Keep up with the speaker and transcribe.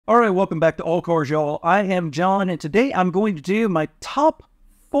All right, welcome back to All Cars, y'all. I am John, and today I'm going to do my top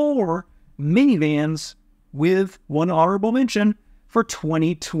 4 minivans with one honorable mention for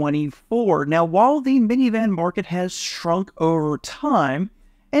 2024. Now, while the minivan market has shrunk over time,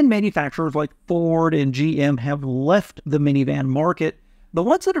 and manufacturers like Ford and GM have left the minivan market, the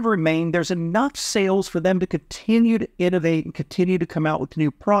ones that have remained, there's enough sales for them to continue to innovate and continue to come out with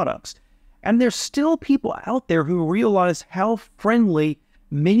new products. And there's still people out there who realize how friendly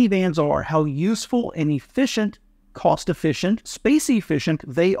minivans are, how useful and efficient, cost-efficient, space-efficient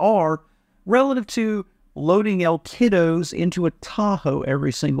they are relative to loading El kiddos into a Tahoe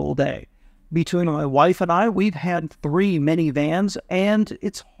every single day. Between my wife and I, we've had 3 minivans, and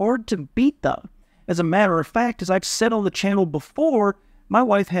it's hard to beat them. As a matter of fact, as I've said on the channel before, my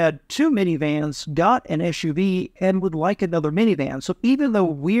wife had 2 minivans, got an SUV, and would like another minivan. So even though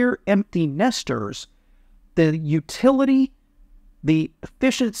we're empty nesters, the utility, the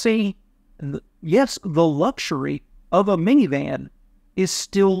efficiency, and yes, the luxury of a minivan is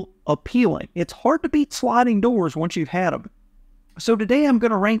still appealing. It's hard to beat sliding doors once you've had them. So today I'm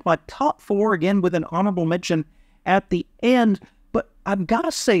going to rank my top 4, again with an honorable mention at the end. But I've got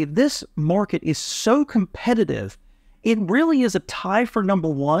to say, this market is so competitive. It really is a tie for number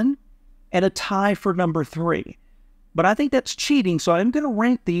 1 and a tie for number 3. But I think that's cheating, so I'm going to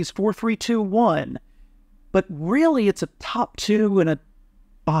rank these 4, 3, 2, 1. But really, it's a top 2 and a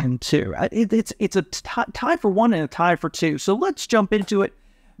bottom 2. It's a tie for 1 and a tie for 2. So let's jump into it.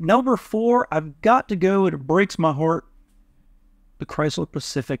 Number 4, I've got to go, and it breaks my heart, the Chrysler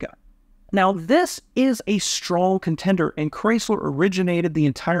Pacifica. Now, this is a strong contender, and Chrysler originated the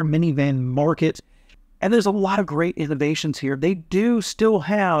entire minivan market, and there's a lot of great innovations here. They do still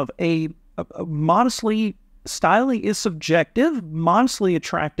have a modestly, styling is subjective, modestly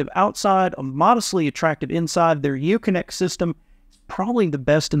attractive outside, a modestly attractive inside. Their Uconnect system is probably the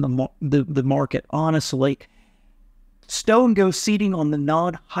best in the market, honestly. Stow and go seating on the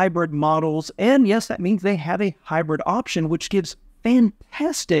non-hybrid models, and yes, that means they have a hybrid option, which gives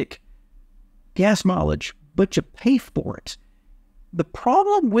fantastic gas mileage, but you pay for it. The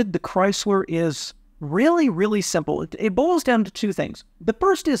problem with the Chrysler is really, really simple. It boils down to 2 things. The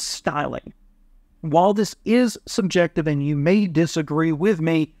first is styling. While this is subjective and you may disagree with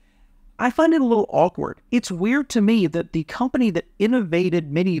me, I find it a little awkward. It's weird to me that the company that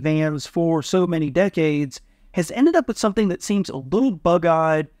innovated minivans for so many decades has ended up with something that seems a little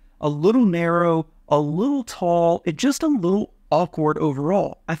bug-eyed, a little narrow, a little tall, and just a little awkward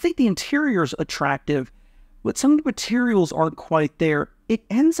overall. I think the interior is attractive, but some of the materials aren't quite there. It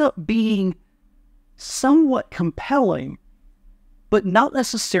ends up being somewhat compelling, but not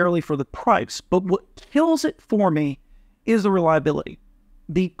necessarily for the price. But what kills it for me is the reliability.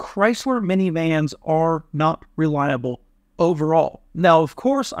 The Chrysler minivans are not reliable overall. Now, of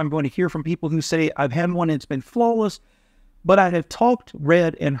course, I'm going to hear from people who say, I've had one and it's been flawless, but I have talked,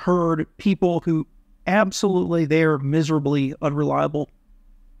 read, and heard people who absolutely, they're miserably unreliable.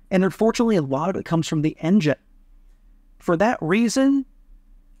 And unfortunately, a lot of it comes from the engine. For that reason,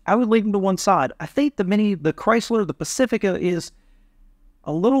 I would leave them to one side. I think the Chrysler, the Pacifica is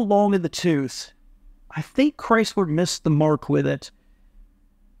a little long in the tooth. I think Chrysler missed the mark with it.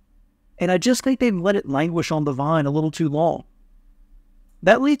 And I just think they've let it languish on the vine a little too long.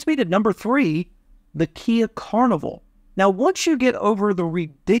 That leads me to number 3, the Kia Carnival. Now, once you get over the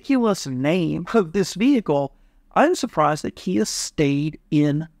ridiculous name of this vehicle, I'm surprised that Kia stayed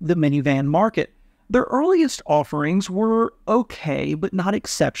in the minivan market. Their earliest offerings were okay, but not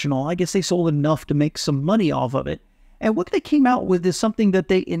exceptional. I guess they sold enough to make some money off of it. And what they came out with is something that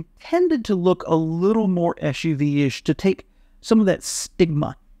they intended to look a little more SUV-ish, to take some of that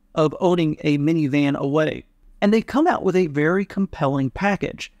stigma of owning a minivan away. And they come out with a very compelling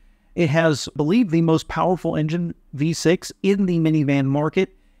package. It has, I believe, the most powerful engine, V6, in the minivan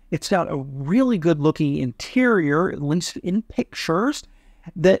market. It's got a really good-looking interior, at least in pictures,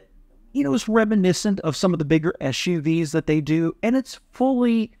 that, you know, is reminiscent of some of the bigger SUVs that they do, and it's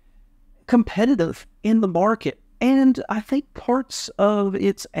fully competitive in the market. And I think parts of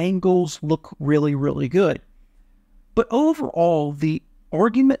its angles look really, really good. But overall, the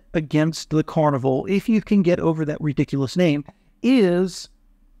argument against the Carnival, if you can get over that ridiculous name, is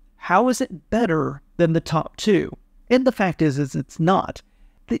how is it better than the top 2? And the fact is it's not.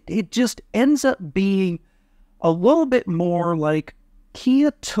 It just ends up being a little bit more like Kia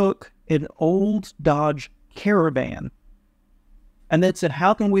took an old Dodge Caravan and then said,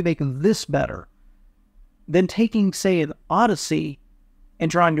 how can we make this better? Than taking, say, an Odyssey and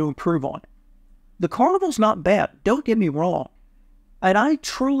trying to improve on it. The Carnival's not bad, don't get me wrong. And I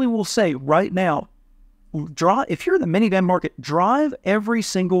truly will say right now, if you're in the minivan market, drive every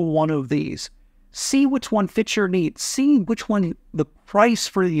single one of these. See which one fits your needs. See which one the price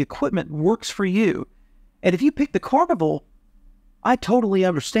for the equipment works for you. And if you pick the Carnival, I totally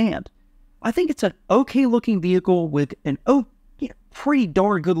understand. I think it's an okay looking vehicle with an pretty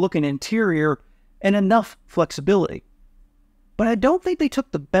darn good looking interior and enough flexibility. But I don't think they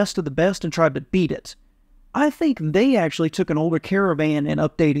took the best of the best and tried to beat it. I think they actually took an older Caravan and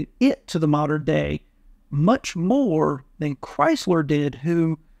updated it to the modern day much more than Chrysler did,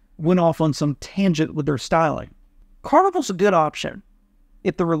 who went off on some tangent with their styling. Carnival's a good option.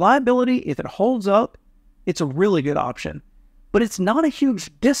 If the reliability, if it holds up, it's a really good option. But it's not a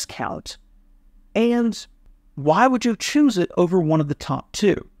huge discount. And why would you choose it over one of the top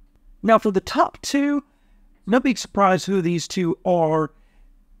two? Now, for the top two, no big surprise who these two are,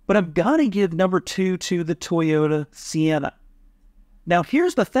 but I've got to give number 2 to the Toyota Sienna. Now,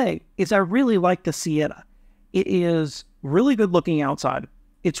 here's the thing, is I really like the Sienna. It is really good looking outside.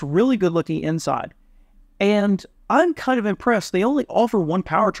 It's really good looking inside. And I'm kind of impressed. They only offer one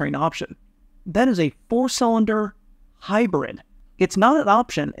powertrain option. That is a 4-cylinder hybrid. It's not an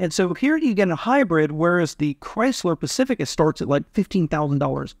option. And so here you get a hybrid, whereas the Chrysler Pacifica starts at like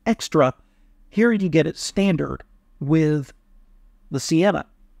 $15,000 extra. Here you get it standard with the Sienna.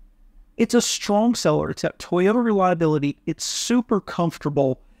 It's a strong seller. It's got Toyota reliability. It's super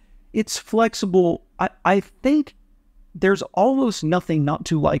comfortable. It's flexible. I think there's almost nothing not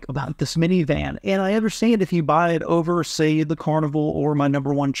to like about this minivan. And I understand if you buy it over, say, the Carnival or my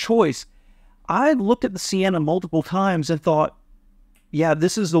number one choice. I've looked at the Sienna multiple times and thought, yeah,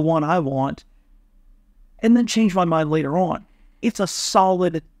 this is the one I want, and then changed my mind later on. It's a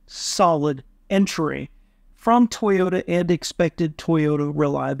solid entry from Toyota and expected Toyota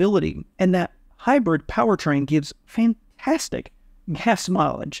reliability. And that hybrid powertrain gives fantastic gas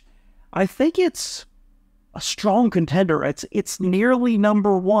mileage. I think it's a strong contender. It's nearly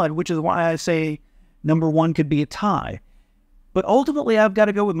number one, which is why I say number one could be a tie. But ultimately, I've got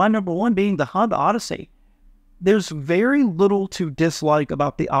to go with my number one being the Honda Odyssey. There's very little to dislike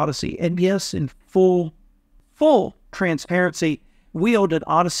about the Odyssey. And yes, in full transparency, we owned an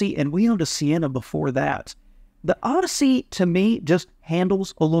Odyssey and we owned a Sienna before that. The Odyssey, to me, just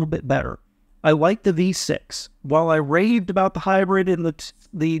handles a little bit better. I like the V6. While I raved about the hybrid and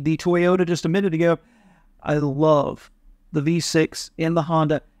the Toyota just a minute ago, I love the V6 in the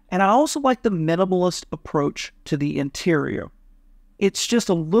Honda. And I also like the minimalist approach to the interior. It's just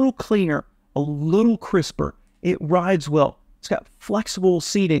a little cleaner, a little crisper. It rides well. It's got flexible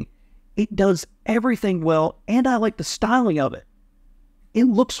seating. It does everything well, and I like the styling of it. It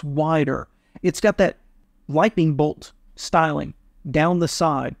looks wider. It's got that lightning bolt styling down the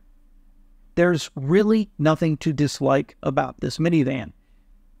side. There's really nothing to dislike about this minivan.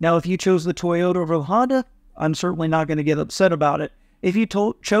 Now, if you chose the Toyota over the Honda, I'm certainly not going to get upset about it. If you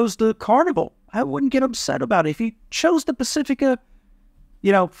chose the Carnival, I wouldn't get upset about it. If you chose the Pacifica,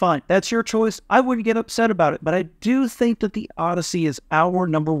 fine. That's your choice. I wouldn't get upset about it. But I do think that the Odyssey is our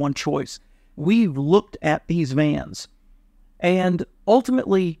number one choice. We've looked at these vans. And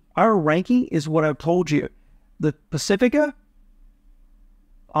ultimately, our ranking is what I've told you. The Pacifica,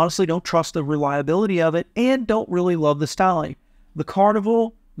 honestly, don't trust the reliability of it and don't really love the styling. The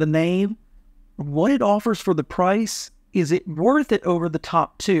Carnival, the name, what it offers for the price, is it worth it over the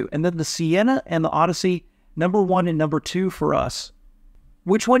top two? And then the Sienna and the Odyssey, number one and number two for us.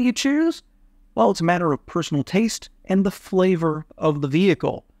 Which one do you choose? Well, it's a matter of personal taste and the flavor of the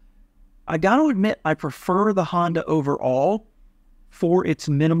vehicle. I got to admit, I prefer the Honda overall for its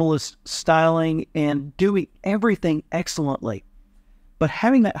minimalist styling and doing everything excellently. But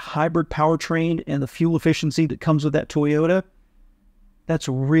having that hybrid powertrain and the fuel efficiency that comes with that Toyota, that's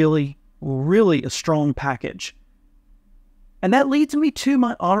really, really a strong package. And that leads me to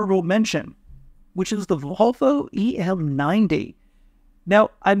my honorable mention, which is the Volvo EM90.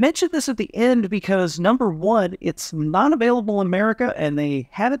 Now, I mentioned this at the end because, number one, it's not available in America, and they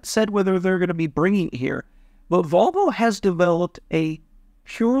haven't said whether they're going to be bringing it here. But Volvo has developed a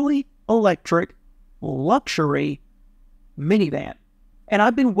purely electric luxury minivan. And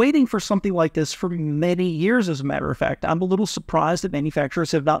I've been waiting for something like this for many years, as a matter of fact. I'm a little surprised that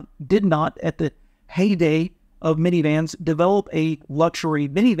manufacturers did not, at the heyday of minivans, develop a luxury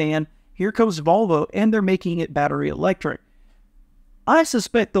minivan. Here comes Volvo, and they're making it battery electric. I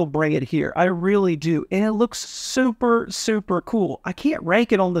suspect they'll bring it here. I really do. And it looks super, super cool. I can't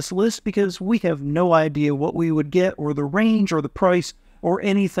rank it on this list because we have no idea what we would get or the range or the price or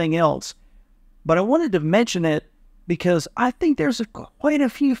anything else. But I wanted to mention it because I think there's quite a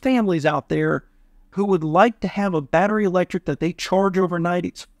few families out there who would like to have a battery electric that they charge overnight.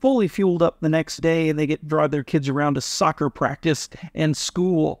 It's fully fueled up the next day, and they get to drive their kids around to soccer practice and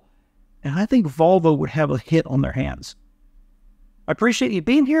school. And I think Volvo would have a hit on their hands. I appreciate you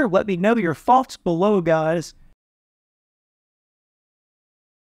being here. Let me know your thoughts below, guys.